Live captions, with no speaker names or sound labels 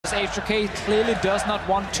because H2K clearly does not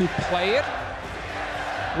want to play it.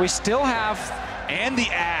 We still have... And the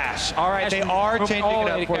Ashe. All right, they are changing it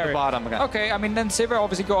up for the bottom. Okay, I mean, then Sivir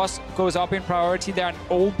obviously goes up in priority. They're an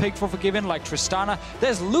old pick for Forgiven, like Tristana.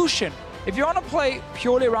 There's Lucian. If you want to play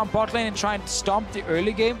purely around bot lane and try and stomp the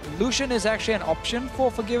early game, Lucian is actually an option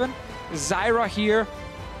for Forgiven. Zyra here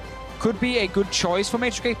could be a good choice from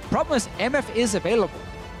H2K. Problem is, MF is available.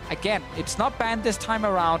 Again, it's not banned this time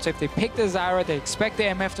around, so if they pick the Zyra, they expect the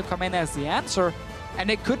MF to come in as the answer, and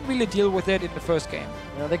they couldn't really deal with it in the first game.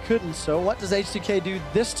 No, they couldn't. So what does H2K do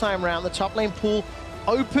this time around? The top lane pool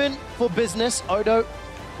open for business. Odo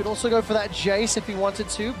could also go for that Jace if he wanted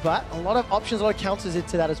to, but a lot of options, a lot of counters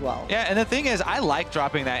into that as well. Yeah, and the thing is, I like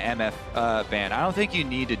dropping that MF ban. I don't think you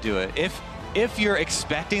need to do it. If you're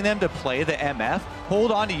expecting them to play the MF,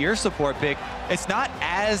 hold on to your support pick. It's not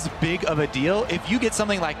as big of a deal if you get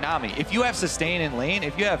something like Nami. If you have sustain in lane,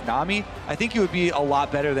 if you have Nami, I think you would be a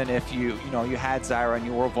lot better than if you had Zyra and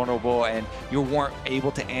you were vulnerable and you weren't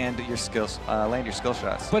able to land your skill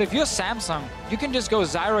shots. But if you're Samsung, you can just go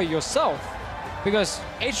Zyra yourself. Because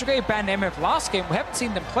H2K banned MF last game. We haven't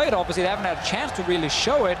seen them play it, obviously. They haven't had a chance to really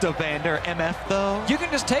show it. The Vander MF, though? You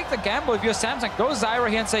can just take the gamble if you're Samsung. Go Zyra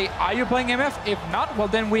here and say, are you playing MF? If not, well,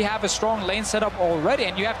 then we have a strong lane setup already,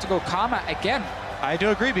 and you have to go Karma again. I do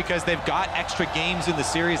agree, because they've got extra games in the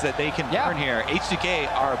series that they can burn here.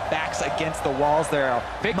 H2K are backs against the walls there.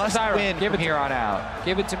 Must win from here on out.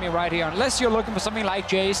 Give it to me right here. Unless you're looking for something like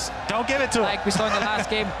Jace. Don't give it to him. Like we saw in the last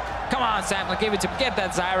game. Come on, Samsung, give it to him. Get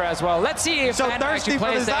that Zyra as well. Let's see if Vander actually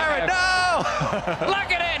plays the Zyra. No! Lock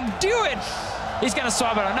it in. Do it. He's going to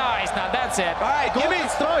swap it on. No, he's not. That's it. All right,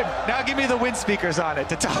 now give me the wind speakers on it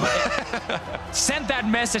to tell me. Send that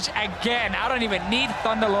message again. I don't even need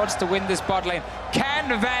Thunderlords to win this bot lane. Can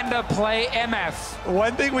Vander play MF?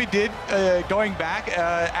 One thing we did going back,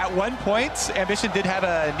 at one point, Ambition did have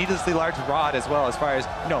a needlessly large rod as well, as far as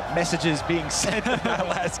messages being sent in that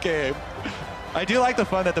last game. I do like the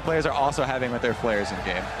fun that the players are also having with their flares in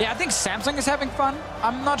game. Yeah, I think Samsung is having fun.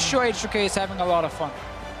 I'm not sure H2K is having a lot of fun.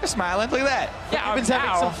 They're smiling. Look at that. Yeah, I've been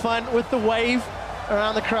having some fun with the wave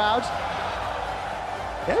around the crowd.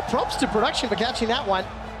 Yeah, props to production for catching that one.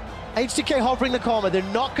 H2K hovering the Karma. They're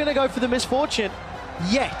not going to go for the misfortune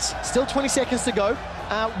yet. Still 20 seconds to go.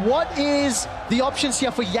 What is the options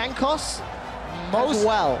here for Jankos as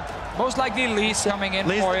well? Most likely Elise coming in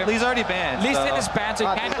for him. Elise already banned. Elise is banned, so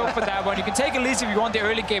you can't go for that one. You can take Elise if you want the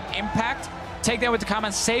early game impact. Take that with the Karma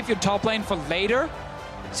and save your top lane for later.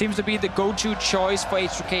 Seems to be the go-to choice for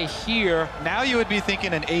H2K here. Now you would be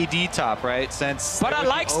thinking an AD top, right? But I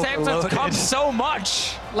like Samsung's comp so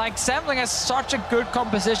much. Like, Samsung has such a good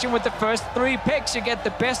composition with the first 3 picks. You get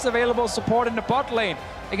the best available support in the bot lane.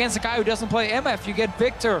 Against a guy who doesn't play MF, you get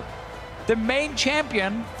Viktor, the main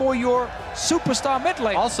champion for your superstar mid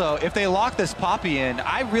lane. Also, if they lock this Poppy in,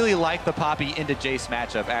 I really like the Poppy into Jace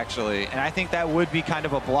matchup, actually. And I think that would be kind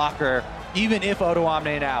of a blocker, even if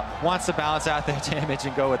Odoamne now wants to balance out their damage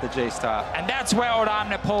and go with the Jace top. And that's where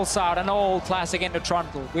Odoamne pulls out an old classic into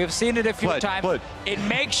Trundle. We've seen it a few times. It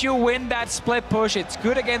makes you win that split push. It's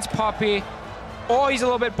good against Poppy. Or he's a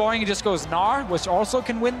little bit boring, he just goes Gnar, which also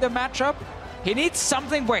can win the matchup. He needs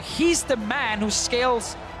something where he's the man who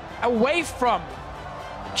scales away from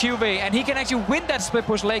CuVee, and he can actually win that split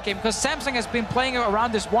push late game, because Samsung has been playing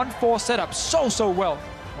around this 1-4 setup so well.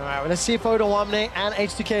 All right, well, let's see if Odoamne and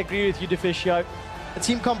H2K agree with you, Deficio. The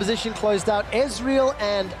team composition closed out. Ezreal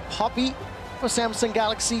and Poppy for Samsung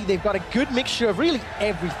Galaxy. They've got a good mixture of really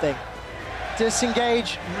everything.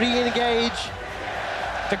 Disengage, re-engage.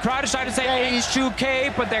 The crowd is trying to say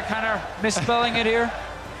H2K, but they're kind of misspelling it here.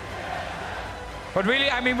 But really,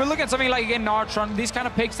 I mean, we're looking at something like, again, Trundle, these kind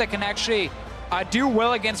of picks that can actually do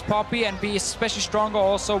well against Poppy and be especially stronger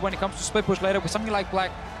also when it comes to split push later, with something like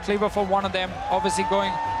Black Cleaver for one of them, obviously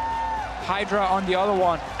going Hydra on the other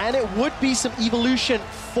one. And it would be some evolution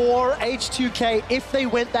for H2K if they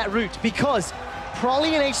went that route, because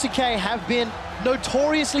Prolly and H2K have been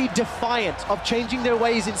notoriously defiant of changing their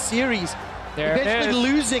ways in series. There eventually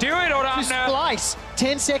losing to Splice.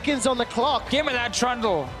 10 seconds on the clock. Give me that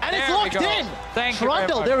Trundle. And it's locked in. Thank you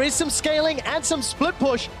Trundle, very much. there is some scaling and some split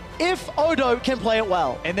push if Odo can play it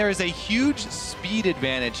well. And there is a huge speed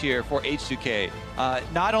advantage here for H2K.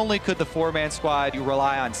 Not only could the 4-man squad, you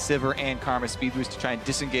rely on Sivir and Karma speed boost to try and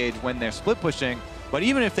disengage when they're split pushing, but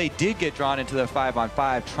even if they did get drawn into the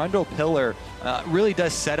 5-on-5, Trundle Pillar really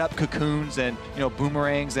does set up cocoons and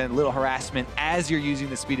boomerangs and little harassment as you're using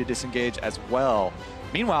the speed to disengage as well.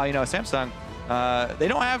 Meanwhile, Samsung, They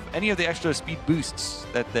don't have any of the extra speed boosts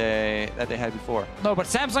that they had before. No, but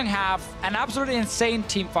Samsung have an absolutely insane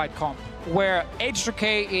teamfight comp where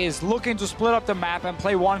H2K is looking to split up the map and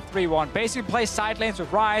play 1-3-1. Basically play side lanes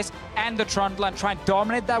with Ryze and the Trundle and try and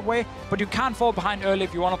dominate that way, but you can't fall behind early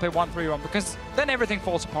if you want to play 1-3-1 because then everything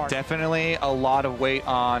falls apart. Definitely a lot of weight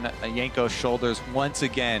on Jankos' shoulders once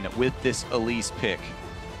again with this Elise pick.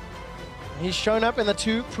 He's shown up in the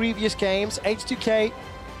 2 previous games. H2K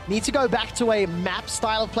need to go back to a map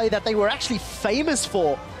style of play that they were actually famous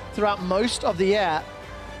for throughout most of the year.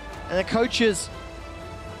 And the coaches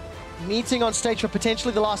meeting on stage for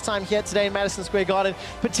potentially the last time here today in Madison Square Garden.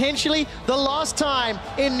 Potentially the last time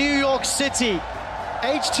in New York City.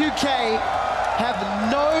 H2K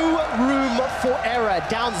have no room for error.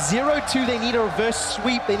 Down 0-2, they need a reverse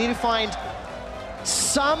sweep. They need to find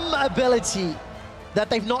some ability that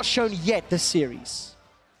they've not shown yet this series.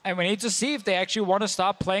 And we need to see if they actually want to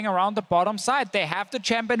start playing around the bottom side. They have the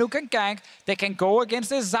champion who can gank. They can go against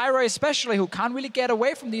this Zyra especially, who can't really get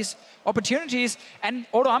away from these opportunities. And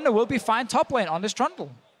Odoamne will be fine top lane on this Trundle.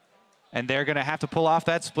 And they're going to have to pull off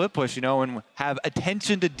that split push, you know, and have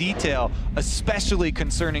attention to detail, especially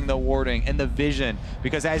concerning the warding and the vision.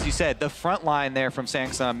 Because as you said, the front line there from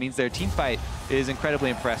Samsung means their team fight is incredibly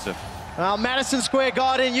impressive. Well, Madison Square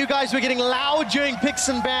Garden, you guys were getting loud during picks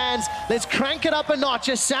and bans. Let's crank it up a notch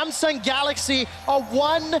as Samsung Galaxy are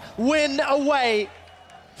 1 win away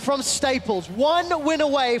from Staples. 1 win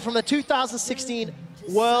away from the 2016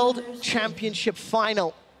 World Championship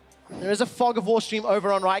Final. There is a Fog of War stream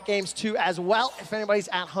over on Riot Games 2 as well, if anybody's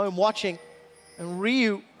at home watching. And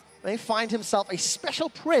Ryu may find himself a special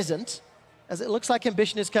present, as it looks like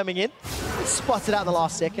Ambition is coming in. He spots it out in the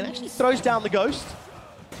last second, actually throws down the Ghost.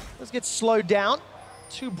 Let's get slowed down.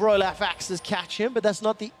 2 Brolaf axes catch him, but that's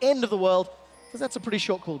not the end of the world, because that's a pretty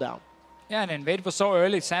short cooldown. Yeah, and Invade was so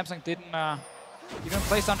early, Samsung didn't even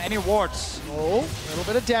place on any wards. Oh, a little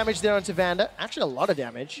bit of damage there onto Vander. Actually, a lot of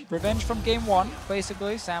damage. Revenge from game 1,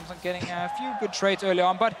 basically. Samsung getting a few good trades early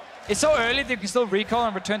on, but it's so early that you can still recall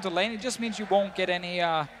and return to lane. It just means you won't get any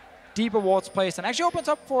deeper wards placed, and actually opens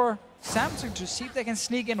up for Samsung to see if they can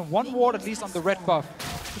sneak in 1 ward at least on the red buff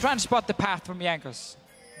to try and spot the path from Jankos.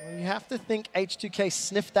 Well, you have to think H2K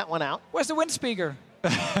sniffed that one out. Where's the wind speaker?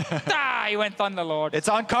 He went Thunderlord. It's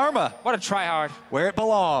on Karma. What a tryhard. Where it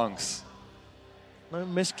belongs. No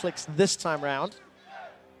misclicks this time round.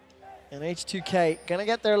 And H2K gonna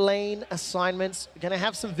get their lane assignments. Gonna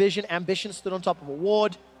have some vision. Ambition stood on top of a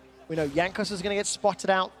ward. We know Jankos is gonna get spotted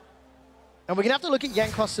out. And we're gonna have to look at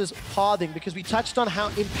Jankos' pathing because we touched on how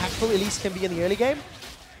impactful Elise can be in the early game.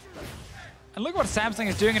 And look what Samsung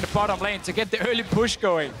is doing in the bottom lane to get the early push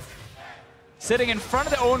going. Sitting in front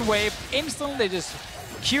of their own wave, instantly they just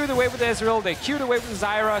queue the wave with Ezreal, they queue the wave with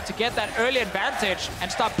Zyra to get that early advantage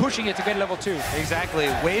and start pushing it to get level 2. Exactly.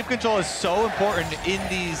 Wave control is so important in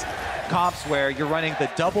these comps where you're running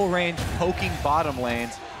the double range poking bottom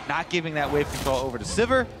lanes, not giving that wave control over to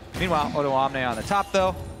Sivir. Meanwhile, Odoamne on the top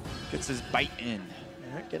though, gets his bite in.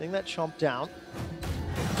 All right, getting that chomp down.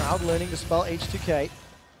 Crowd learning to spell H2K.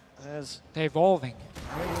 As they're evolving.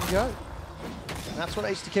 There you go. And that's what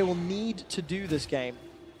H2K will need to do this game.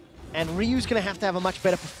 And Ryu's going to have a much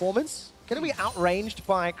better performance. Going to be outranged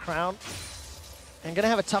by Crown. And going to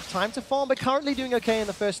have a tough time to farm, but currently doing okay in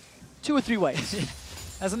the first 2 or 3 waves.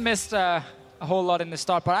 Hasn't missed a whole lot in the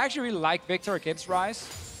start, but I actually really like Viktor against Ryze.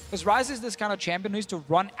 Because Ryze is this kind of champion who needs to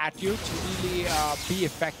run at you to really be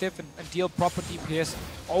effective and deal proper DPS.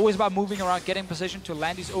 Always about moving around, getting position to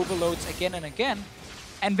land these overloads again and again.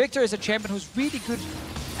 And Viktor is a champion who's really good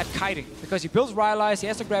at kiting because he builds Ryze, he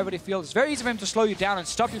has a gravity field. It's very easy for him to slow you down and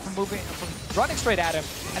stop you from moving, from running straight at him.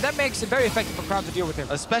 And that makes it very effective for Crown to deal with him.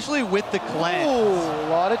 Especially with the cleanse. Oh, a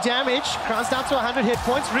lot of damage. Crown's down to 100 hit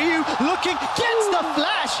points. Ryu looking, gets the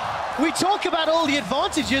flash. We talk about all the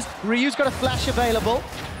advantages. Ryu's got a flash available.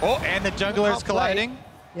 Oh, and the jungler's colliding.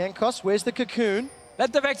 Jankos, where's the cocoon?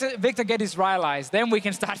 Let the Viktor get his Ryze, then we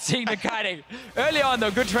can start seeing the kiting. Early on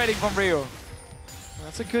though, good trading from Ryu.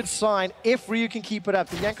 That's a good sign if Ryu can keep it up.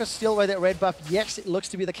 Did Jankos steal away that red buff? Yes, it looks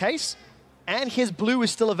to be the case. And his blue is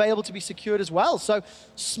still available to be secured as well. So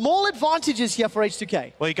small advantages here for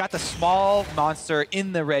H2K. Well, you got the small monster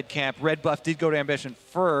in the red camp. Red buff did go to Ambition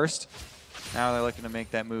first. Now they're looking to make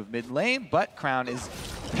that move mid lane, but Crown is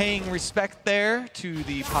paying respect there to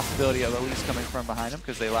the possibility of Elise coming from behind him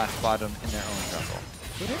because they last spotted him in their own jungle.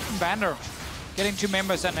 Good hit from Vander, getting 2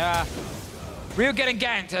 members and Ryu getting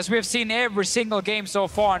ganked, as we have seen every single game so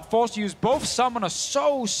far, and forced to use both summoners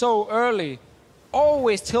so early,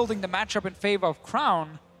 always tilting the matchup in favor of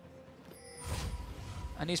Crown.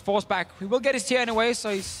 And he's forced back. He will get his tier anyway, so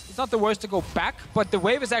it's not the worst to go back. But the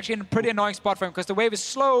wave is actually in a pretty annoying spot for him because the wave is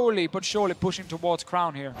slowly but surely pushing towards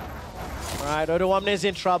Crown here. All right, Odoamne is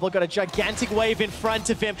in trouble. Got a gigantic wave in front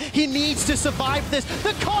of him. He needs to survive this.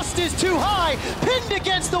 The cost is too high. Pinned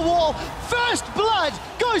against the wall. First blood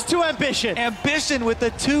goes to Ambition. Ambition with the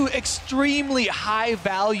two extremely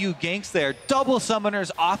high-value ganks there. Double summoners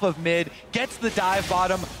off of mid. Gets the dive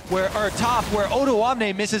bottom, or top, where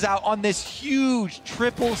Odoamne misses out on this huge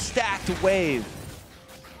triple-stacked wave.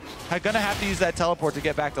 I'm gonna have to use that teleport to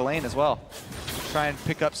get back to lane as well. Try and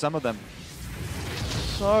pick up some of them.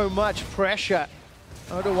 So much pressure.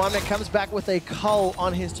 Odoamne comes back with a cull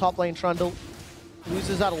on his top lane Trundle.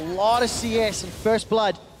 Loses out a lot of CS, and first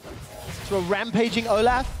blood to a rampaging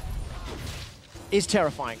Olaf is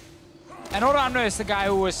terrifying. And Odoamne is the guy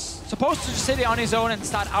who was supposed to just sit on his own and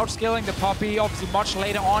start outscaling the Poppy, obviously much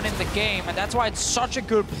later on in the game, and that's why it's such a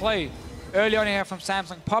good play early on here from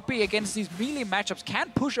Samsung. Poppy against these melee matchups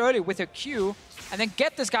can push early with her Q, and then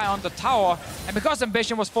get this guy on the tower. And because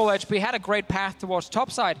Ambition was full HP, had a great path towards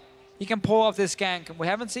topside, he can pull off this gank. And we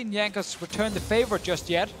haven't seen Jankos return the favor just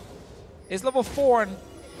yet. He's level 4, and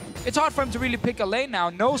it's hard for him to really pick a lane now.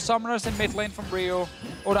 No summoners in mid lane from Rio.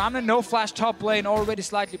 Odoamne, no flash top lane, already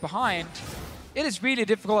slightly behind. It is really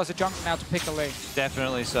difficult as a jungle now to pick a lane.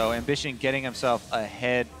 Definitely so. Ambition getting himself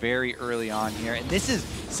ahead very early on here. And this is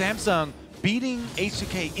Samsung beating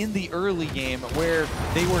H2K in the early game where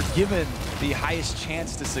they were given the highest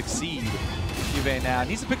chance to succeed. CuVee now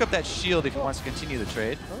needs to pick up that shield if he wants to continue the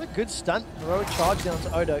trade. Another good stunt, heroic charge down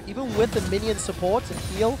to Odo. Even with the minion support and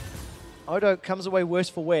heal, Odo comes away worse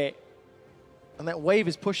for wear. And that wave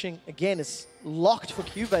is pushing, again, it's locked for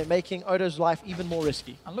CuVee, making Odo's life even more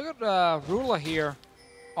risky. And look at Ruler here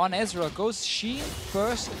on Ezreal. Goes Sheen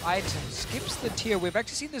first item, skips the tier. We've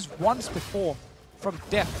actually seen this once before from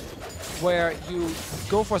Def, where you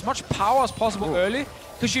go for as much power as possible early,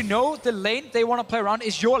 because you know the lane they want to play around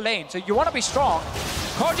is your lane, so you want to be strong.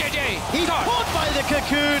 CoreJJ! He's caught by the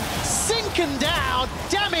cocoon, sinking down,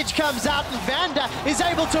 damage comes out, and Vander is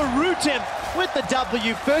able to root him with the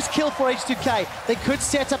W. First kill for H2K. They could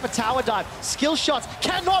set up a tower dive. Skill shots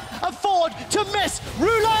cannot afford to miss.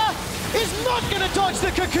 Ruler is not going to dodge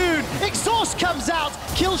the cocoon. Exhaust comes out.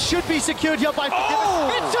 Kill should be secured here by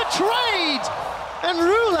Forgiven. It's a trade! And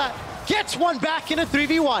Ruler gets one back in a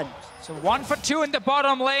 3v1. So 1 for 2 in the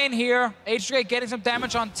bottom lane here. H2K getting some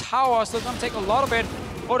damage on tower, so it's going to take a lot of it.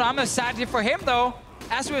 Odoamne, sadly for him though,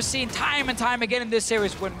 as we've seen time and time again in this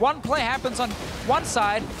series, when one play happens on one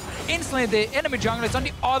side, instantly the enemy jungler is on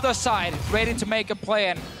the other side, ready to make a play,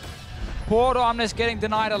 and poor Odoamne is getting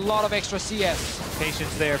denied a lot of extra CS.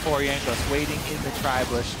 Patience there for Jankos, waiting in the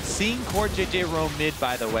tri-bush. Seeing CoreJJ roam mid,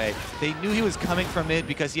 by the way. They knew he was coming from mid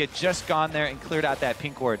because he had just gone there and cleared out that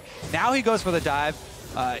pink ward. Now he goes for the dive.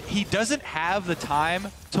 He doesn't have the time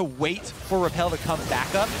to wait for Repel to come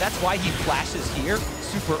back up. That's why he flashes here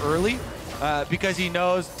super early, because he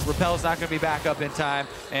knows Repel's not going to be back up in time,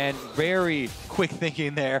 and very quick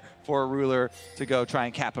thinking there for a Ruler to go try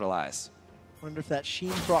and capitalize. Wonder if that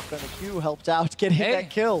Sheen proc on the Q helped out getting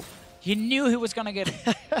that kill. He knew he was going to get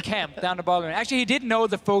camped down the bottom. Actually, he did know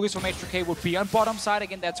the focus from H2K would be on bottom side.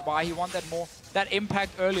 Again, that's why he wanted that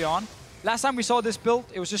impact early on. Last time we saw this build,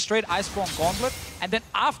 it was just straight Iceborne Gauntlet, and then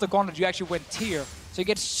after Gauntlet, you actually went tier. So you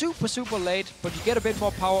get super, super late, but you get a bit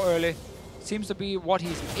more power early. Seems to be what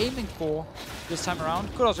he's aiming for this time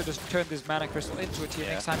around. Could also just turn this Mana Crystal into a tier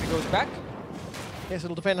next time he goes back. Yes,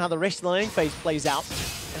 it'll depend on how the rest of the lane phase plays out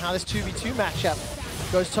and how this 2v2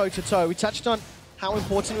 matchup goes toe-to-toe. We touched on how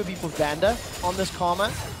important it would be for Vander on this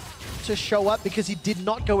Karma to show up, because he did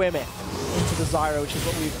not go MF into the Zyra, which is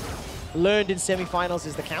what we've learned in semifinals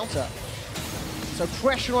is the counter. So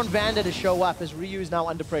pressure on Vander to show up as Ryu is now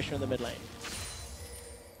under pressure in the mid lane.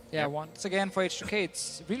 Yeah, once again for H2K,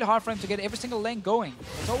 it's really hard for him to get every single lane going.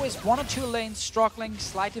 There's always 1 or 2 lanes struggling,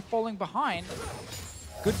 slightly falling behind.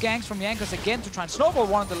 Good ganks from Jankos again to try and snowball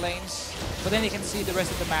one of the lanes, but then you can see the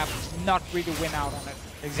rest of the map not really win out on it.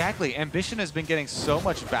 Exactly. Ambition has been getting so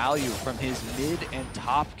much value from his mid and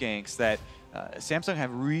top ganks that Samsung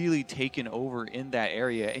have really taken over in that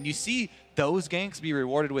area. And you see those ganks be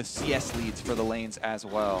rewarded with CS leads for the lanes as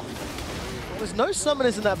well. There's no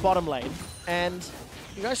summoners in that bottom lane, and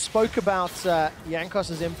you guys spoke about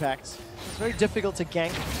Jankos' impact. It's very difficult to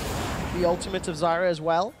gank the ultimate of Zyra as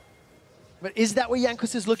well. But is that where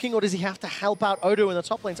Jankos is looking, or does he have to help out Odo in the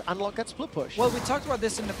top lane to unlock that split push? Well, we talked about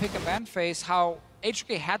this in the pick and ban phase, how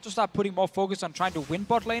H2K had to start putting more focus on trying to win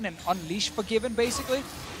bot lane and unleash Forgiven, basically.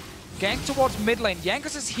 Gank towards mid lane.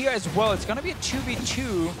 Jankos is here as well. It's going to be a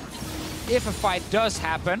 2v2 if a fight does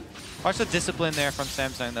happen. Watch the discipline there from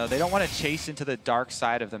Samsung, though. They don't want to chase into the dark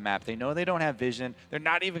side of the map. They know they don't have vision. They're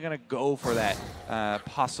not even going to go for that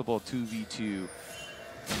possible 2v2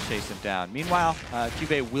 and chase him down. Meanwhile,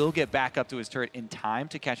 CuVee will get back up to his turret in time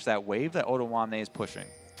to catch that wave that Odoamne is pushing.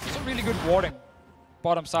 It's a really good warding,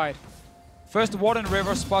 bottom side. First, the ward in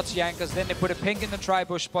river spots Jankos, then they put a pink in the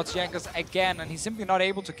tri-bush, spots Jankos again, and he's simply not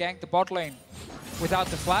able to gank the bot lane without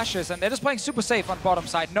the flashes. And they're just playing super safe on bottom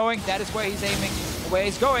side, knowing that is where he's aiming, where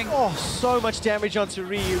he's going. Oh, so much damage onto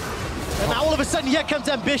Ryu. And now all of a sudden, here comes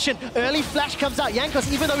Ambition. Early flash comes out.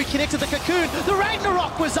 Jankos, even though he connected the cocoon, the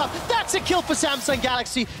Ragnarok was up. That's a kill for Samsung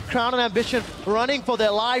Galaxy. Crown and Ambition running for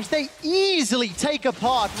their lives. They easily take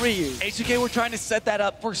apart Ryu. H2K were trying to set that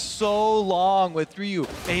up for so long with Ryu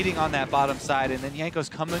baiting on that bottom side, and then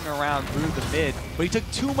Jankos coming around through the mid. But he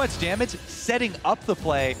took too much damage setting up the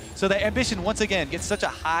play, so that Ambition once again gets such a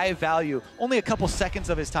high value. Only a couple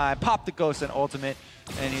seconds of his time. Pop the Ghost and ultimate,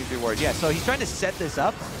 and he's rewarded. Yeah, so he's trying to set this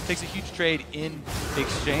up. Takes a huge trade in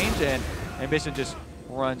exchange, and Ambition just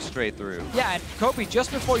runs straight through. Yeah, and Kobe,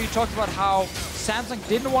 just before you talked about how Samsung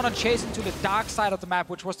didn't want to chase into the dark side of the map,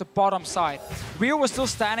 which was the bottom side. Ryu was still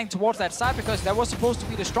standing towards that side because that was supposed to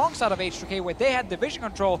be the strong side of H2K, where they had the vision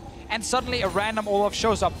control, and suddenly a random Olaf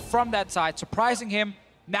shows up from that side, surprising him.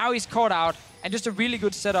 Now he's caught out, and just a really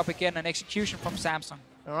good setup again, and execution from Samsung.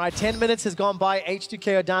 All right, 10 minutes has gone by.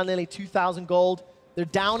 H2K are down nearly 2,000 gold. They're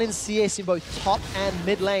down in CS in both top and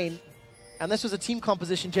mid lane. And this was a team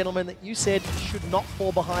composition, gentlemen, that you said should not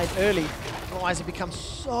fall behind early. Otherwise, it becomes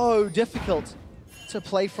so difficult to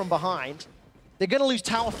play from behind. They're going to lose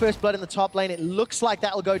tower first blood in the top lane. It looks like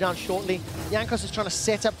that will go down shortly. Jankos is trying to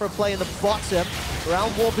set up for a play in the bottom.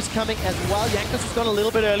 Round Warp is coming as well. Jankos has gone a little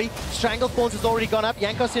bit early. Stranglethorns has already gone up.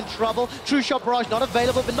 Jankos in trouble. True Shot Barrage not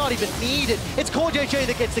available, but not even needed. It's CoreJJ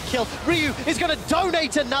that gets the kill. Ryu is going to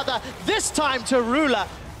donate another, this time to Ruler.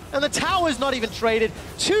 And the tower's not even traded.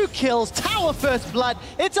 2 kills, tower first blood.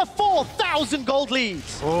 It's a 4,000 gold lead.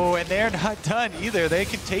 Oh, and they're not done either. They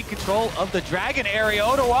can take control of the dragon area.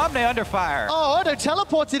 Odoamne under fire. Oh, Odo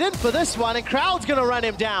teleported in for this one, and Crowd's gonna run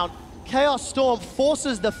him down. Chaos Storm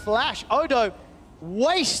forces the flash. Odo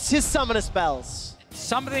wastes his summoner spells.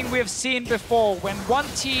 Something we have seen before. When one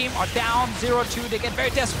team are down 0-2, they get very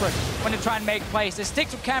desperate when they try and make plays. They stick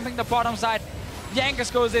to camping the bottom side.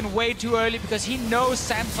 Jankos goes in way too early because he knows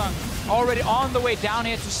Samsung already on the way down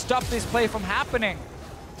here to stop this play from happening.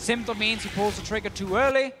 Simply means he pulls the trigger too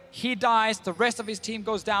early, he dies, the rest of his team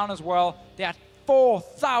goes down as well. They are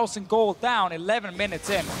 4,000 gold down 11 minutes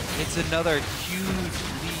in. It's another huge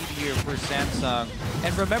lead here for Samsung.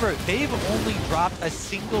 And remember, they've only dropped a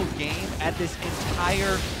single game at this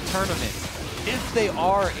entire tournament. If they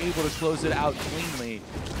are able to close it out cleanly,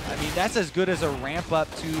 I mean, that's as good as a ramp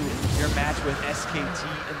up to your match with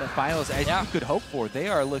SKT in the finals as you could hope for. They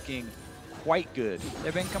are looking quite good.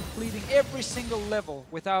 They've been completing every single level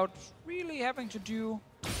without really having to do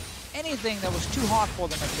anything that was too hard for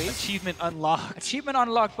them at least. Achievement unlocked. Achievement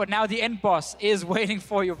unlocked, but now the end boss is waiting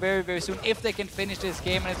for you very, very soon if they can finish this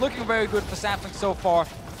game. And it's looking very good for Samsung so far.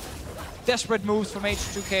 Desperate moves from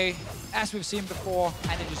H2K, as we've seen before,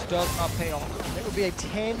 and it just does not pay off. It would be a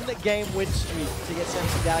 10-game win streak to get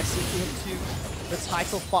Samsung Galaxy into the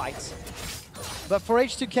title fight. But for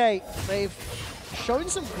H2K, they've shown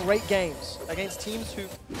some great games against teams who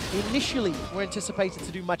initially were anticipated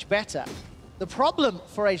to do much better. The problem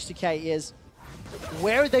for H2K is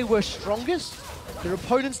where they were strongest, their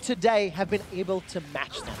opponents today have been able to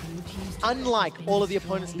match them, unlike all of the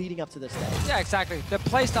opponents leading up to this day. Yeah, exactly. The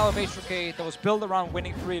playstyle of H2K that was built around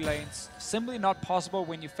winning 3 lanes, simply not possible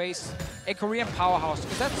when you face a Korean powerhouse.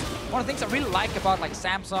 Because that's one of the things I really like about like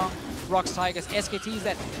Samsung, Rocks Tigers, SKT, is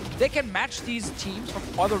that they can match these teams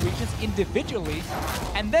from other regions individually,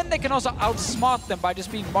 and then they can also outsmart them by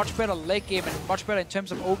just being much better late game and much better in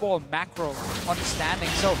terms of overall macro understanding.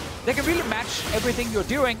 So they can really match everything you're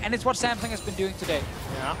doing, and it's what Samsung has been doing today.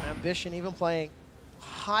 Yeah, Ambition even playing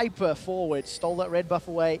hyper forward, stole that red buff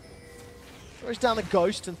away, throws down the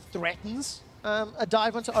Ghost and threatens a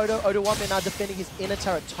dive onto Odo. Odoamne now defending his inner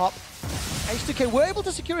turret top. H2K were able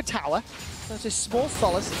to secure a tower. That's a small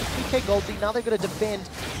solace. It's a 3k gold lead. Now they're going to defend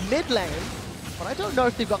mid lane. But I don't know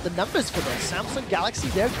if they've got the numbers for this. Samsung Galaxy,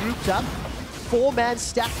 they're grouped up. 4-man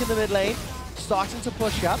stack in the mid lane. Starting to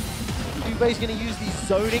push up. CuVee's going to use the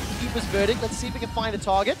zoning to keep his verdict. Let's see if we can find a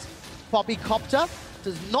target. Poppy Copter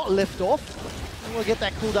does not lift off. And we'll get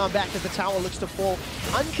that cooldown back as the tower looks to fall.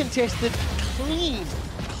 Uncontested,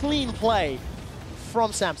 clean play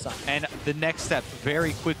from Samsung. And the next step,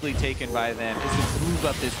 very quickly taken by them, is to move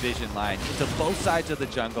up this vision line into both sides of the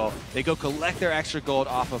jungle. They go collect their extra gold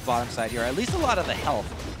off of bottom side here, at least a lot of the health,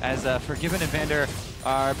 as Forgiven and Vander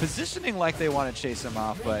are positioning like they want to chase him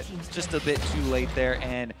off, but just a bit too late there,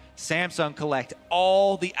 and Samsung collect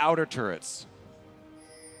all the outer turrets.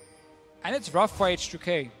 And it's rough for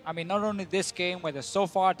H2K. I mean, not only this game where they're so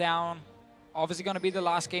far down, obviously going to be the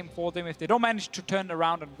last game for them if they don't manage to turn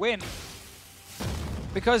around and win.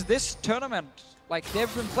 Because this tournament, like,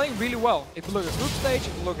 they've been playing really well. If you look at group stage,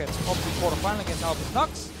 if you look at obviously quarterfinal against Albus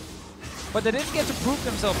Nux, but they didn't get to prove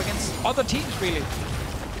themselves against other teams, really.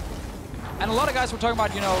 And a lot of guys were talking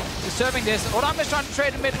about, you know, deserving this. Odoamne's trying to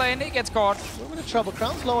trade in mid lane, he gets caught. A little bit of trouble.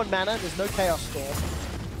 Crown's low on mana, there's no Chaos Storm.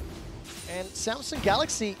 And Samsung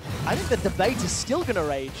Galaxy, I think the debate is still going to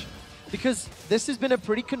rage because this has been a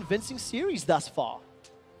pretty convincing series thus far.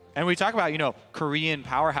 And we talk about, you know, Korean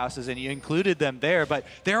powerhouses, and you included them there, but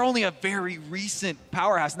they're only a very recent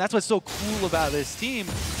powerhouse, and that's what's so cool about this team,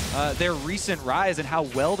 their recent rise and how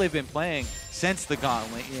well they've been playing since the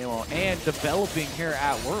Gauntlet, you know, and developing here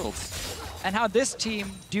at Worlds. And how this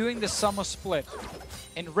team, during the summer split,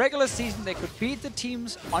 in regular season, they could beat the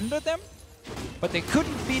teams under them, but they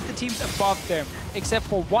couldn't beat the teams above them, except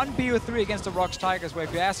for one BO3 against the Rocks Tigers, where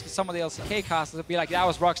if you ask some of the LCK casters, it'd be like, that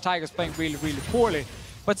was Rocks Tigers playing really, really poorly.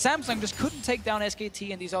 But Samsung just couldn't take down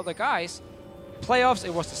SKT and these other guys. Playoffs,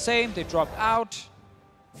 it was the same. They dropped out.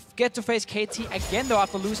 Get to face KT again, though,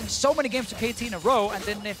 after losing so many games to KT in a row, and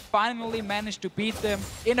then they finally managed to beat them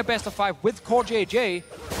in a best-of-5 with CoreJJ.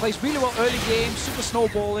 Plays really well early games, super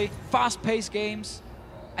snowbally, fast-paced games,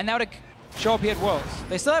 and now they show up here at Worlds.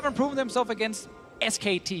 They still haven't proven themselves against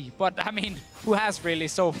SKT, but I mean, who has really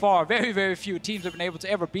so far? Very, very few teams have been able to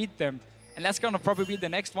ever beat them, and that's going to probably be the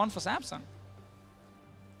next one for Samsung.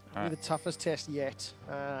 The toughest test yet.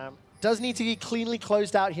 Does need to be cleanly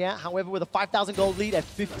closed out here. However, with a 5,000 gold lead at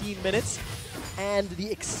 15 minutes and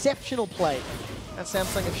the exceptional play that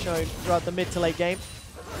Samsung have shown throughout the mid to late game,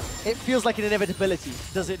 it feels like an inevitability,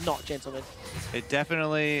 does it not, gentlemen? It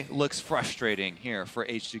definitely looks frustrating here for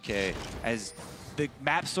H2K as the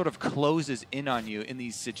map sort of closes in on you in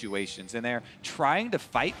these situations, and they're trying to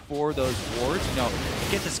fight for those wards. You know,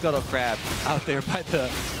 get the Scuttle Crab out there by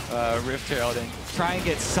the Rift Herald and try and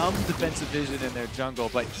get some defensive vision in their jungle,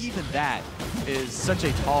 but even that is such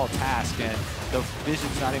a tall task, and the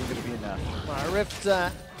vision's not even going to be enough. Rift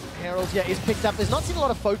Herald, yeah, is picked up. There's not seen a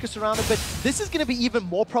lot of focus around it, but this is going to be even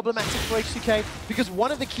more problematic for H2K because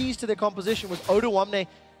one of the keys to their composition was Odoamne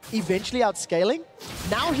eventually outscaling.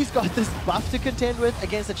 Now he's got this buff to contend with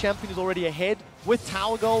against a champion who's already ahead with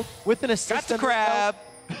tower gold, with an assist. Got the crab.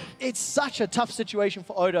 It's such a tough situation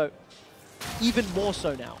for Odo, even more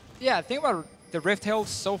so now. Yeah, think about the Rift Herald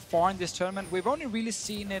so far in this tournament. We've only really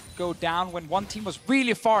seen it go down when one team was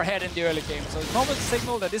really far ahead in the early game. So it's almost a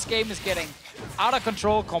signal that this game is getting out of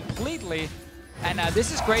control completely. And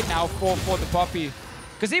this is great now for the Puppy.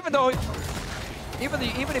 Because even though even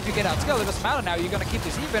if you get outscaled, it doesn't matter now. You're going to keep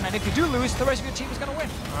this even, and if you do lose, the rest of your team is going to win.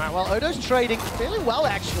 All right, well, Odo's trading fairly well,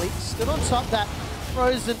 actually. Stood on top that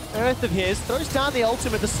frozen earth of his, throws down the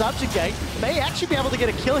ultimate, the subjugate. May actually be able to get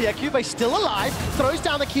a kill here. CuVee still alive, throws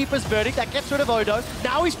down the Keeper's Verdict. That gets rid of Odo.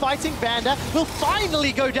 Now he's fighting Vander. Will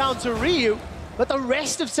finally go down to Ryu, but the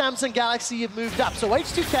rest of Samsung Galaxy have moved up. So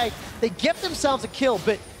H2K, they get themselves a kill,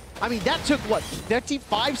 but, I mean, that took, what,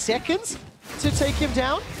 35 seconds? To take him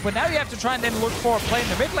down? But now you have to try and then look for a play in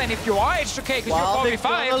the mid lane if you are H2K, because you're 4v5.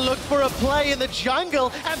 They're gonna look for a play in the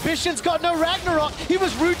jungle. Ambition's got no Ragnarok. He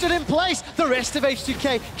was rooted in place. The rest of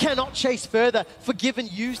H2K cannot chase further. Forgiven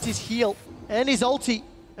used his heal and his ulti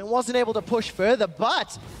and wasn't able to push further,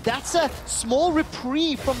 but that's a small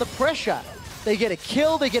reprieve from the pressure. They get a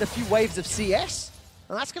kill, they get a few waves of CS,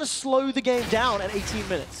 and that's gonna slow the game down at 18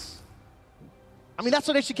 minutes. I mean, that's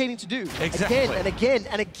what H2K need to do. Exactly. Again and again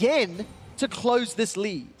and again, to close this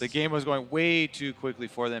lead. The game was going way too quickly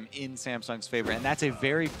for them in Samsung's favor, and that's a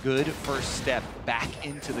very good first step back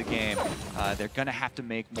into the game. They're going to have to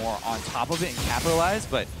make more on top of it and capitalize,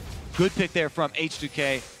 but good pick there from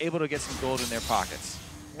H2K, able to get some gold in their pockets.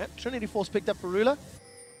 Yep, Trinity Force picked up Barula.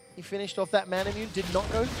 He finished off that Man Immune, did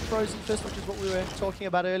not go Frozen Fist, which is what we were talking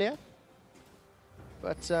about earlier.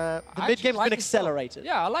 But the mid-game's been accelerated.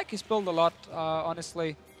 Yeah, I like his build a lot,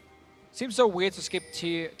 honestly. Seems so weird to skip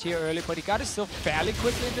tier early, but he got it still fairly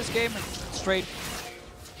quickly in this game and straight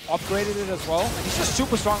upgraded it as well. And he's just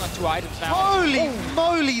super strong on 2 items now. Holy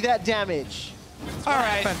moly, that damage! All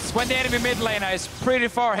right, when the enemy mid laner is pretty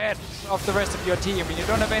far ahead of the rest of your team and you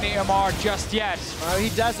don't have any MR just yet. No, he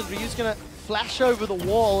doesn't. Ryu's gonna flash over the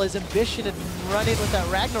wall as Ambition and run in with that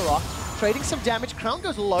Ragnarok. Trading some damage. Crown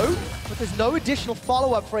goes low, but there's no additional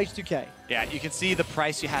follow-up for H2K. Yeah, you can see the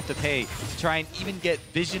price you have to pay to try and even get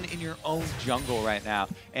vision in your own jungle right now.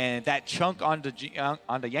 And that chunk onto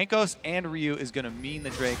Jankos and Ryu is going to mean the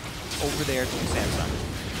Drake over there to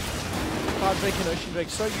Samsung. Card Drake and Ocean Drake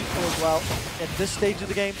so useful as well at this stage of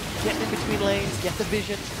the game. Get in between lanes, get the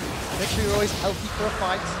vision, make sure you're always healthy for a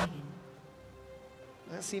fight.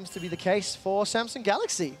 That seems to be the case for Samsung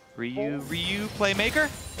Galaxy. Ryu playmaker?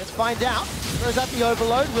 Let's find out. Throws out the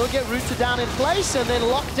overload, will get rooted down in place, and then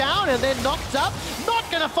locked down, and then knocked up. Not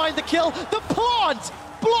gonna find the kill. The plant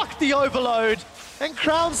blocked the overload, and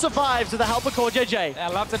Crown survives with the help of CoreJJ. I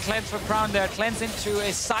love the cleanse for Crown there. Cleanse into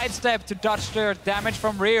a sidestep to dodge the damage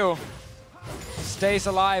from Ryu. Stays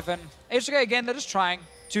alive, and H2K again, they're just trying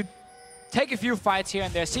to take a few fights here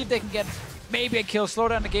and there, see if they can get maybe a kill, slow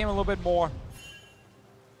down the game a little bit more.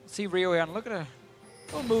 See Ryu here, and look at the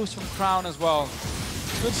little moves from Crown as well.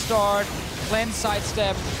 Good start, cleanse,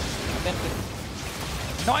 sidestep, and then the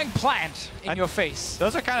annoying plant in your face.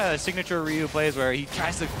 Those are kind of signature Ryu plays where he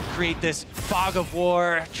tries to create this fog of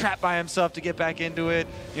war, trap by himself to get back into it.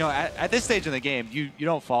 You know, at this stage in the game, you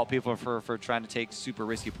don't fault people for trying to take super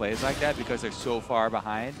risky plays like that because they're so far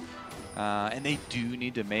behind. And they do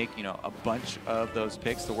need to make, you know, a bunch of those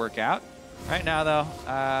picks to work out. Right now, though,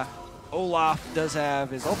 Olaf does have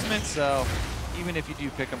his ultimate, so even if you do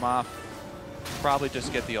pick him off, probably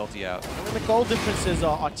just get the ulti out. I mean, the goal differences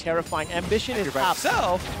are terrifying. Ambition is up.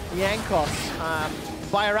 Jankos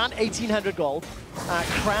by around 1,800 gold.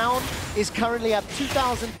 Crown is currently at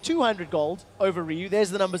 2,200 gold over Ryu.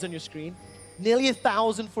 There's the numbers on your screen. Nearly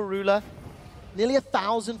 1,000 for Ruler. Nearly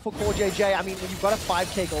 1,000 for CoreJJ. I mean, when you've got a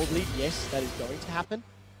 5k gold lead, yes, that is going to happen.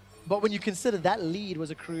 But when you consider that lead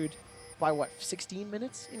was accrued by what, 16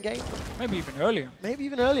 minutes in game? Maybe even earlier. Maybe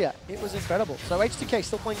even earlier. It was incredible. So H2K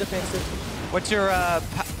still playing defensive. What's your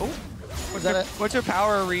what's your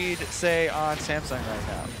power read say on Samsung right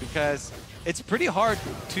now? Because it's pretty hard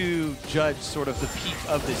to judge sort of the peak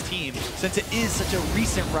of this team since it is such a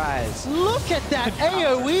recent rise. Look at that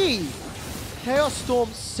AoE! Chaos Storm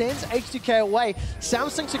sends H2K away.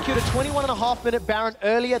 Samsung secured a 21.5-minute Baron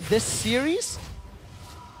earlier this series.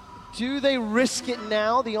 Do they risk it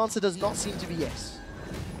now? The answer does not seem to be yes.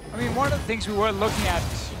 I mean, one of the things we were looking at,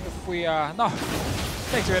 if we, no,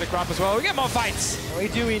 thanks to the grump as well, we get more fights. We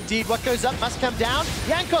do indeed. What goes up must come down.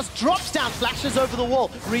 Jankos drops down, flashes over the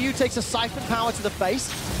wall. Ryu takes a siphon power to the face,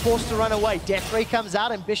 forced to run away. Death Ray comes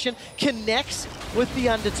out, Ambition connects with the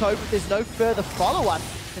undertow, but there's no further follow-up.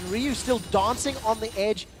 And Ryu still dancing on the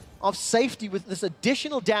edge of safety with this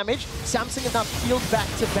additional damage. Samsung is now peeled back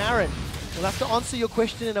to Baron. We'll have to answer your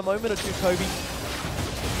question in a moment or two, CuVee.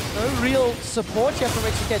 No real support yet from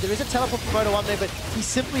H2K. There is a teleport from Odoamne, but he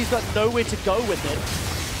simply has got nowhere to go with it.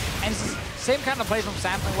 And it's the same kind of play from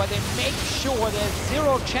Samsung where they make sure there's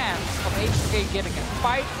zero chance of H2K getting a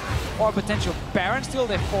fight or a potential Baron steal.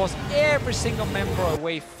 They force every single member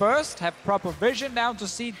away first, have proper vision down to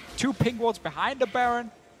see 2 pink wards behind the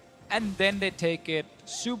Baron, and then they take it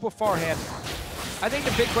super far ahead. I think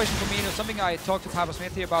the big question for me, and something I talked to Papa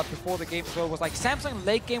Smith here about before the game as well, was like Samsung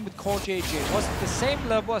late game with CoreJJ. Was it the same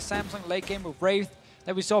level as Samsung late game with Wraith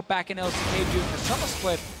that we saw back in LCK during the summer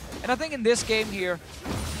split? And I think in this game here,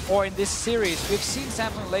 or in this series, we've seen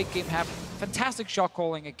Samsung late game have fantastic shot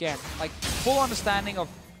calling again. Like full understanding of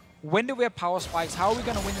when do we have power spikes, how are we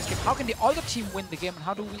going to win this game, how can the other team win the game, and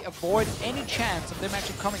how do we avoid any chance of them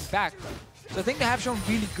actually coming back. So I think they have shown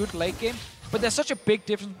really good late game, but there's such a big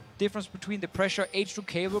difference between the pressure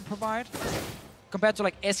H2K will provide compared to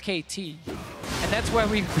like SKT. And that's where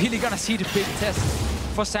we're really gonna see the big test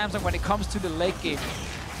for Samsung when it comes to the late game.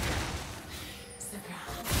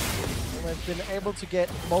 They've been able to get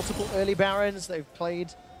multiple early Barons. They've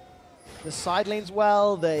played the side lanes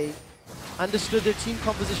well. They understood their team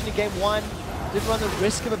composition in game 1. Didn't run the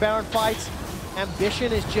risk of a Baron fight.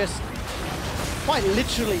 Ambition is just quite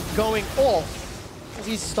literally going off. As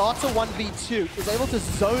he starts a 1v2, is able to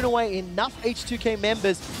zone away enough H2K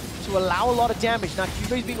members to allow a lot of damage. Now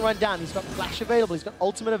QuVee's being run down, he's got flash available, he's got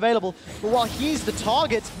ultimate available, but while he's the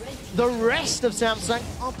target, the rest of Samsung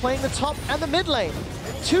are playing the top and the mid lane.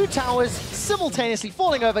 2 towers simultaneously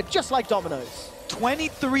falling over just like dominoes.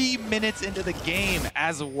 23 minutes into the game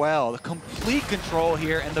as well. The complete control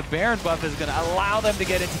here, and the Baron buff is going to allow them to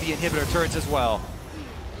get into the inhibitor turrets as well.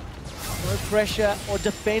 No pressure or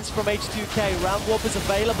defense from H2K. Round warp is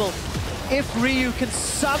available. If Ryu can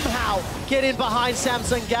somehow get in behind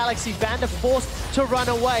Samsung Galaxy, Vander forced to run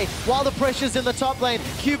away while the pressure's in the top lane.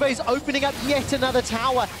 CuVee's opening up yet another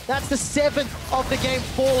tower. That's the 7th of the game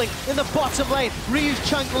falling in the bottom lane. Ryu's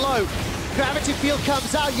chunk low. Gravity Field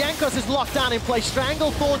comes out. Jankos is locked down in place.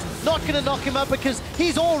 Stranglethorn's not going to knock him up because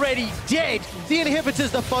he's already dead. The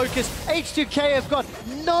inhibitor's the focus. H2K have got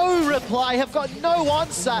no reply, have got no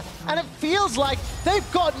answer, and it feels like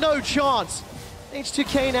they've got no chance.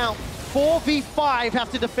 H2K now 4v5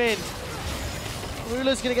 have to defend.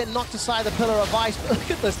 Ruler's going to get knocked aside the Pillar of Ice. But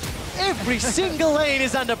look at this. Every single lane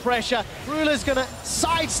is under pressure. Ruler's going to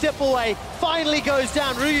sidestep away. Finally goes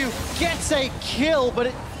down. Ryu gets a kill, but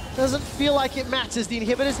it doesn't feel like it matters. The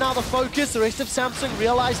inhibitor's now the focus. The rest of Samsung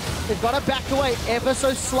realize they've got to back away ever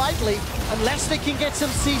so slightly unless they can get some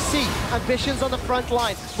CC. Ambitions on the front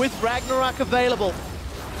line with Ragnarok available.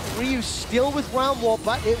 Ryu still with Realm War,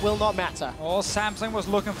 but it will not matter. All Samsung was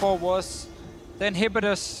looking for was the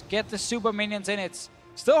inhibitors, get the super minions in. It's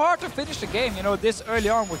still hard to finish the game, you know, this early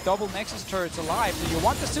on with double Nexus turrets alive. So you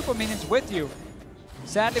want the super minions with you.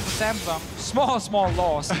 Sadly for Samsung, small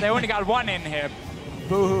loss. They only got one in here.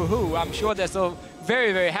 Boo-hoo-hoo. I'm sure they're still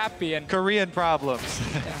very, very happy. And Korean problems.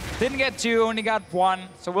 yeah, didn't get two, only got one.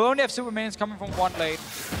 So we'll only have super minions coming from one lane.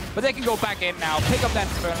 But they can go back in now, pick up that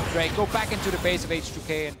Infernal Drake, go back into the base of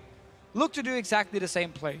H2K and look to do exactly the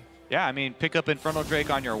same play. Yeah, I mean, pick up Infernal Drake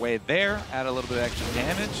on your way there, add a little bit of extra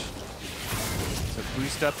damage. So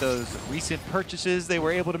boost up those recent purchases they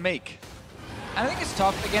were able to make. I think it's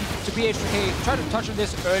tough, again, to be H2K. Tried to touch on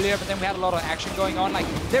this earlier, but then we had a lot of action going on. Like,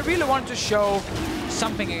 they really wanted to show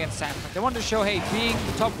something against Samsung. They wanted to show, hey, being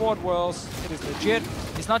the top 4 at Worlds, it is legit.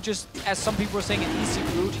 It's not just, as some people were saying, an easy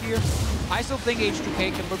route here. I still think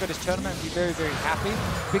H2K can look at this tournament and be very, very happy.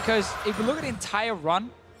 Because if you look at the entire run,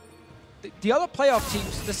 the other playoff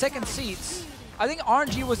teams, the second seeds, I think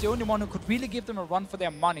RNG was the only one who could really give them a run for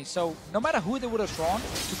their money. So no matter who they would have drawn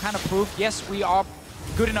to kind of prove, yes, we are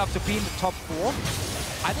good enough to be in the top 4,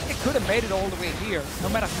 I think they could have made it all the way here, no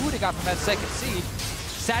matter who they got from that second seed.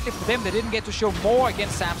 Sadly for them, they didn't get to show more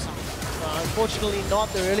against Samsung. Unfortunately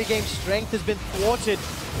not. Their early game strength has been thwarted.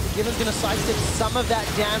 Given's going to sidestep some of that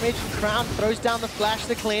damage. Crown throws down the flash,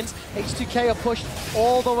 the cleanse. H2K are pushed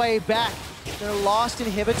all the way back. Their last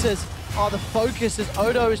inhibitors are the focus as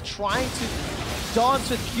Odo is trying to dance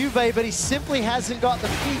with CuVee, but he simply hasn't got the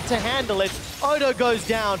feet to handle it. Odo goes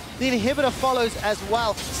down. The inhibitor follows as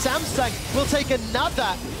well. Samsung will take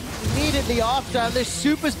another immediately after, and there's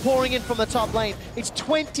supers pouring in from the top lane. It's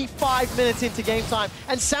 25 minutes into game time,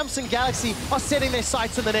 and Samsung Galaxy are setting their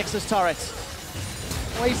sights on the Nexus turrets.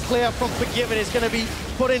 Wave clear from Forgiven is going to be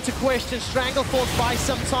put into question. Stranglethorn buys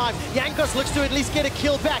some time. Jankos looks to at least get a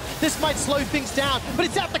kill back. This might slow things down, but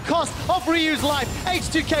it's at the cost of Ryu's life.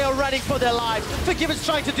 H2K are running for their lives. Forgiven's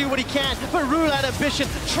trying to do what he can, but Rule and Ambition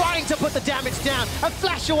trying to put the damage down and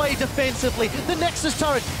flash away defensively. The Nexus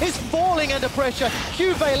turret is falling under pressure.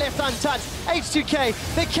 CuVee left untouched.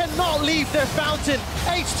 H2K, they cannot leave their fountain.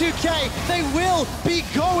 H2K, they will be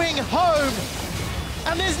going home.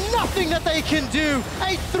 And there's nothing that they can do.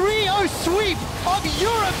 A 3-0 sweep of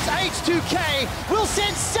Europe's H2K will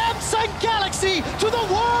send Samsung Galaxy to the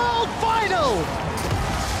World Final.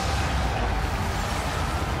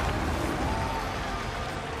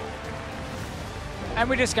 And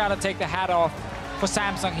we just gotta take the hat off for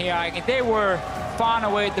Samsung here. I mean, they were far and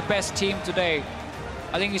away the best team today.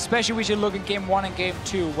 I think especially we should look at game 1 and game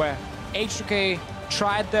 2, where H2K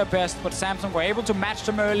tried their best, but Samsung were able to match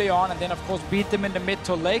them early on and then, of course, beat them in the mid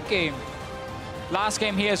to late game. Last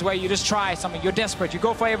game here is where you just try something. You're desperate. You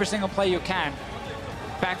go for every single play you can.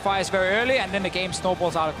 Backfires very early, and then the game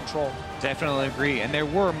snowballs out of control. Definitely agree. And there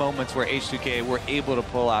were moments where H2K were able to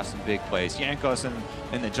pull out some big plays. Jankos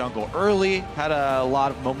in the jungle early had a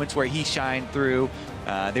lot of moments where he shined through.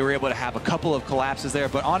 They were able to have a couple of collapses there.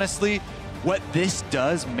 But honestly, what this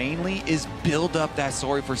does mainly is build up that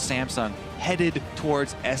story for Samsung headed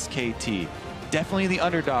towards SKT. Definitely the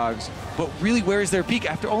underdogs, but really where is their peak?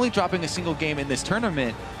 After only dropping a single game in this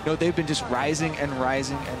tournament, you know, they've been just rising and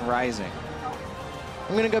rising and rising.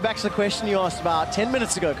 I'm going to go back to the question you asked about 10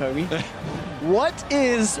 minutes ago, Kobe. What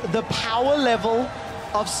is the power level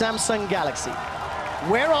of Samsung Galaxy?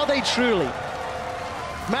 Where are they truly?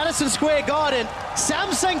 Madison Square Garden,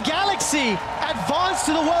 Samsung Galaxy advanced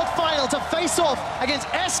to the World Final to face off against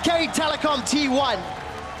SK Telecom T1.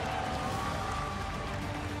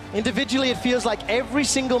 Individually, it feels like every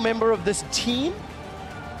single member of this team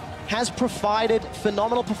has provided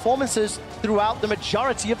phenomenal performances throughout the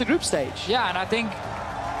majority of the group stage. Yeah, and I think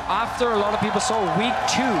after a lot of people saw week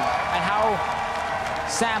 2 and how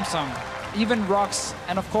Samsung, even Rox,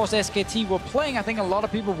 and of course SKT were playing, I think a lot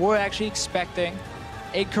of people were actually expecting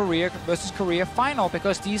a Korea versus Korea final,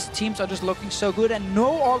 because these teams are just looking so good and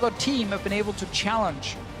no other team have been able to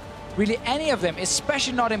challenge really any of them,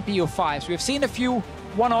 especially not in BO5s. We've seen a few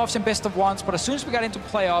one-offs and best of ones, but as soon as we got into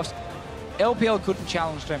playoffs, LPL couldn't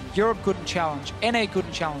challenge them. Europe couldn't challenge. NA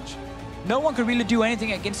couldn't challenge. No one could really do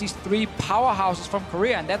anything against these three powerhouses from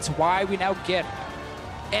Korea, and that's why we now get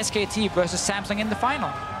SKT versus Samsung in the final.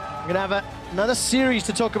 We're going to have another series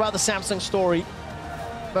to talk about the Samsung story.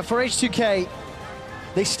 But for H2K,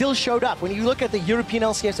 they still showed up. When you look at the European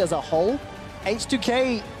LCS as a whole,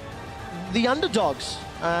 H2K, the underdogs.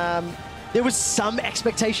 There was some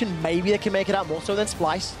expectation maybe they can make it out more so than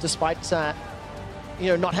Splice, despite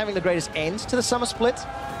not having the greatest end to the summer split.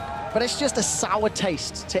 But it's just a sour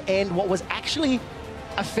taste to end what was actually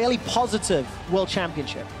a fairly positive World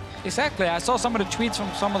Championship. Exactly. I saw some of the tweets from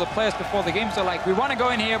some of the players before the game. So like, we want to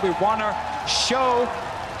go in here, we want to show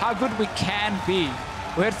how good we can be.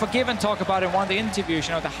 We had Forgiven talk about in one of the interviews,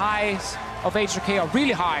 the highs of H2K are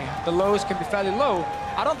really high. The lows can be fairly low.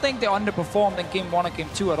 I don't think they underperformed in Game 1 and Game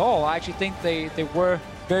 2 at all. I actually think they were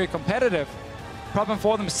very competitive. Problem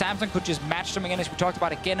for them, Samsung could just match them again, as we talked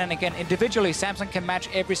about again and again. Individually, Samsung can match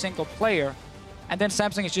every single player. And then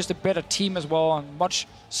Samsung is just a better team as well and much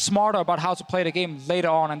smarter about how to play the game later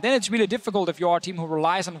on. And then it's really difficult if you are a team who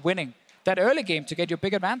relies on winning that early game to get your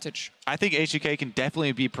big advantage. I think H2K can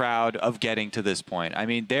definitely be proud of getting to this point. I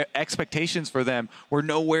mean, their expectations for them were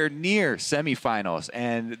nowhere near semifinals,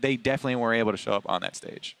 and they definitely were able to show up on that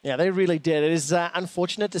stage. Yeah, they really did. It is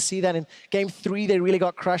unfortunate to see that in Game 3 they really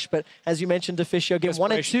got crushed, but as you mentioned, Deficio, Game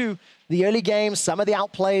 1 and 2, the early games, some of the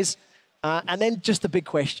outplays, and then just the big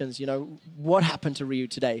questions, what happened to Ryu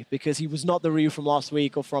today? Because he was not the Ryu from last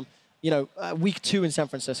week or from week 2 in San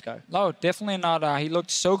Francisco. No, definitely not. He looked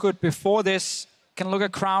so good before this. Can look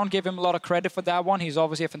at Crown, give him a lot of credit for that one. He's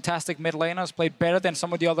obviously a fantastic mid laner. He's played better than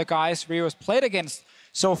some of the other guys Rio has played against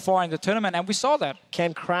so far in the tournament, and we saw that.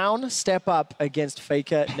 Can Crown step up against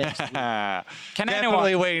Faker next week?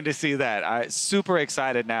 Definitely waiting to see that. Super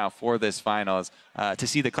excited now for this finals to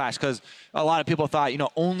see the clash, because a lot of people thought,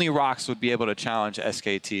 only Rocks would be able to challenge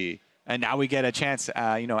SKT. And now we get a chance,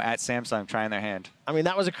 at Samsung trying their hand. I mean,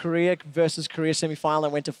 that was a Korea versus Korea semifinal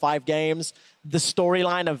that went to 5 games. The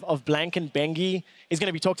storyline of Blank and Bengi is going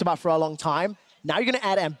to be talked about for a long time. Now you're going to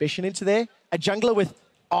add Ambition into there, a jungler with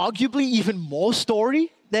arguably even more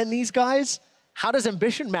story than these guys. How does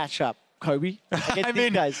Ambition match up, Kobe, against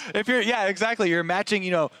these guys? If you're, exactly. You're matching,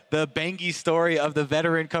 the Bengi story of the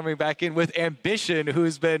veteran coming back in with Ambition,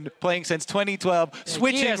 who's been playing since 2012,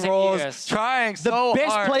 switching roles, trying so hard. The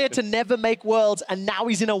best player to never make Worlds, and now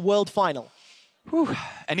he's in a World Final. Whew.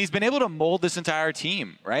 And he's been able to mold this entire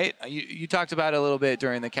team, right? You talked about it a little bit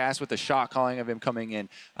during the cast with the shot calling of him coming in,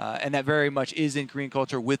 and that very much is in Korean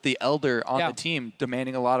culture with the elder on the team,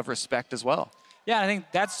 demanding a lot of respect as well. Yeah, I think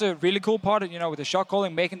that's a really cool part, with the shot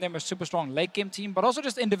calling, making them a super strong late game team, but also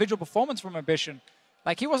just individual performance from Ambition.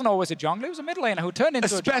 Like, he wasn't always a jungler, he was a mid laner who turned into a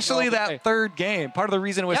jungler. Especially that third game. Part of the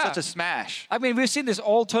reason it was such a smash. I mean, we've seen this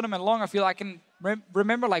all tournament long. I feel I can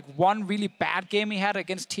remember like one really bad game he had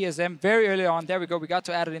against TSM very early on. There we go, we got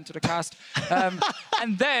to add it into the cast.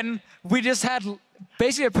 And then we just had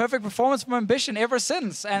basically a perfect performance from Ambition ever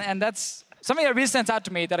since. And that's something that really stands out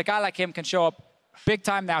to me, that a guy like him can show up big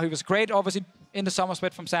time now. He was great, obviously, in the summer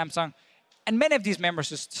split from Samsung. And many of these members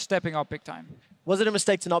just stepping up big time. Was it a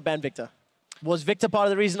mistake to not ban Viktor? Was Viktor part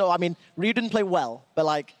of the reason? I mean, Ryu didn't play well, but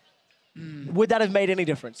like, would that have made any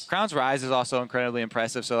difference? Crown's Ryze is also incredibly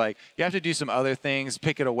impressive. So like, you have to do some other things,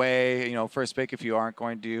 pick it away, first pick if you aren't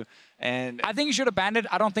going to. And I think you should have banned it.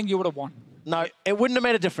 I don't think you would have won. No, it wouldn't have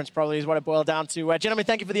made a difference, probably, is what it boiled down to. Gentlemen,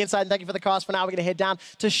 thank you for the insight and thank you for the cast. For now, we're going to head down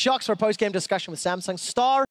to Shocks for a post-game discussion with Samsung star.